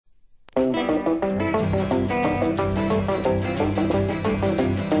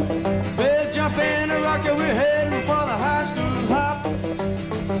Well, jump in the rocker, we're heading for the high school hop.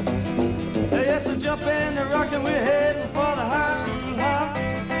 Yes, jump in the rocker, we're heading for the high school hop.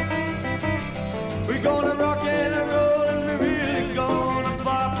 We're gonna rock and roll and we're really gonna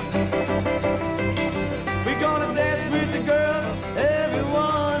bop. We're gonna dance with the girls,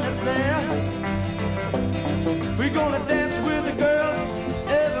 everyone that's there. We're gonna dance with the girls,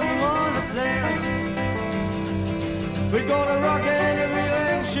 everyone that's there. We're gonna rock and reel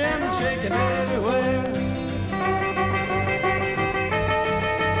and shim and shaking everywhere.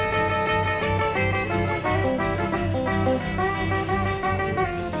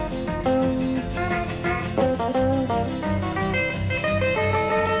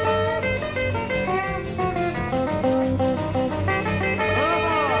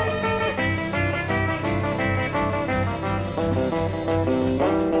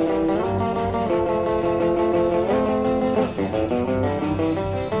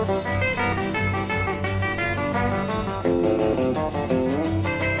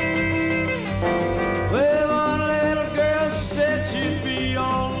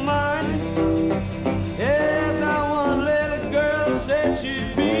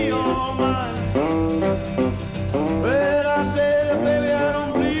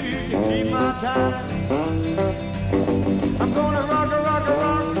 I'm gonna rock, rock,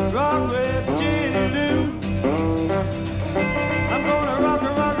 rock, rock with Jenny Lou. I'm gonna rock,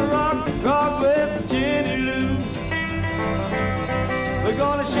 rock, rock, rock with Jenny Lou. We're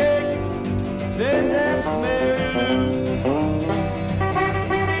gonna shake, then dance with Mary Lou.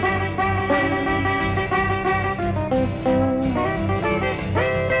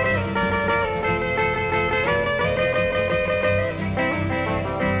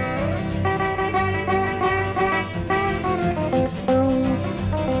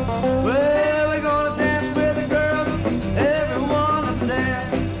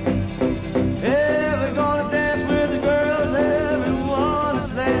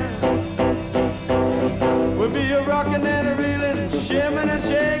 Rockin' and a reelin', shimmin' and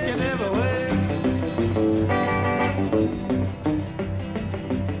shaking everywhere.